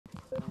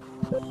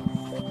Kia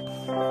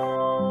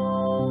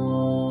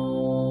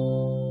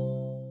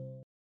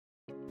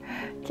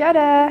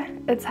ora!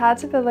 It's hard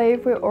to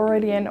believe we're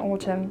already in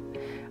autumn.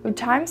 With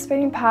time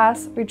speeding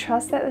past, we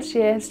trust that this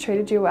year has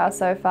treated you well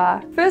so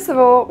far. First of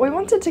all, we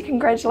wanted to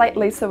congratulate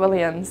Lisa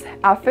Williams,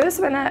 our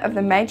first winner of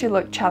the Made You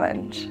Look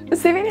Challenge.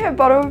 Receiving her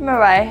bottle of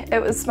Moët,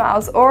 it was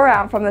smiles all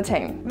around from the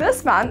team.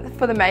 This month,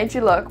 for the Made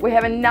You Look, we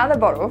have another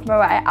bottle of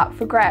Moët up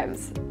for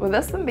grabs. Will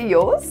this one be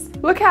yours?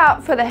 Look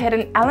out for the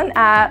hidden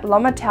L&R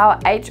Lomatel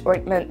H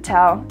ointment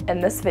towel in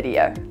this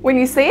video. When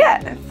you see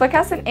it, flick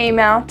us an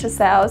email to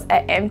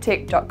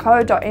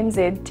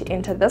sales@amtech.co.nz to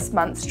enter this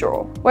month's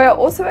draw. We are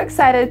also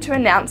excited to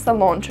announce the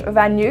launch of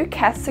our new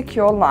Cath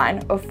Secure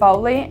line of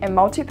Foley and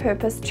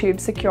multi-purpose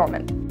tube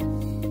securement.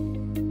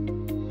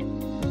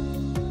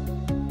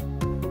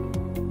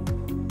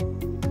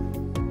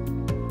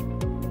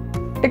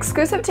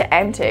 Exclusive to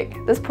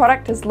Amtech, this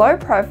product is low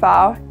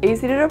profile,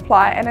 easy to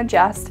apply and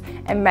adjust,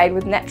 and made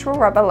with natural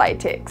rubber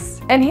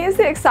latex. And here's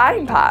the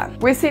exciting part.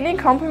 We're sending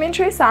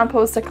complimentary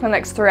samples to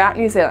clinics throughout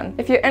New Zealand.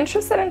 If you're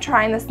interested in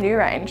trying this new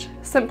range,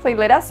 simply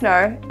let us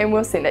know and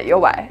we'll send it your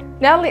way.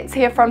 Now let's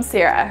hear from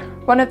Sarah,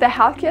 one of the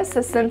healthcare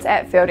assistants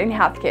at Fielding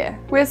Healthcare.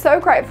 We're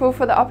so grateful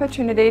for the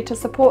opportunity to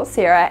support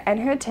Sarah and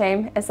her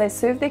team as they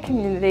serve their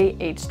community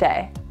each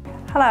day.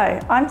 Hello,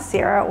 I'm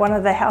Sarah, one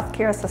of the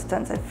healthcare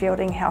assistants at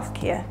Fielding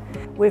Healthcare.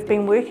 We've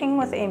been working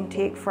with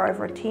Amtech for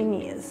over 10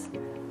 years.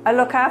 I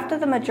look after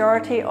the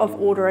majority of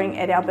ordering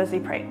at our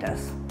busy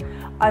practice.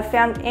 I've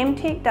found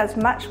Amtech does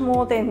much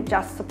more than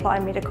just supply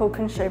medical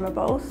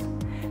consumables.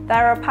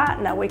 They're a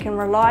partner we can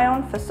rely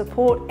on for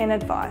support and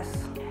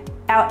advice.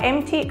 Our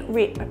Amtech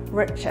rep,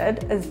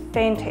 Richard, is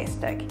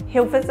fantastic.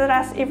 He'll visit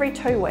us every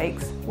 2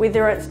 weeks,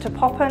 whether it's to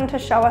pop in to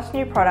show us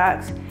new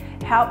products,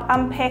 help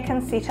unpack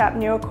and set up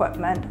new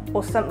equipment,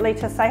 or simply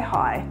to say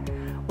hi.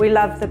 We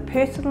love the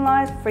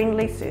personalised,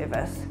 friendly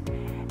service,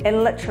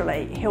 and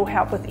literally, he'll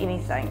help with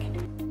anything.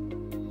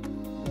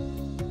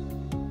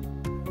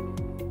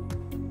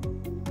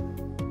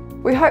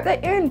 We hope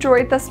that you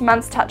enjoyed this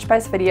month's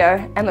Touchbase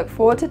video and look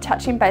forward to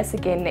touching base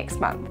again next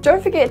month. Don't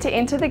forget to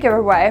enter the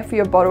giveaway for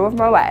your bottle of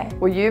Moët.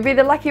 Will you be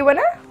the lucky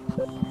winner?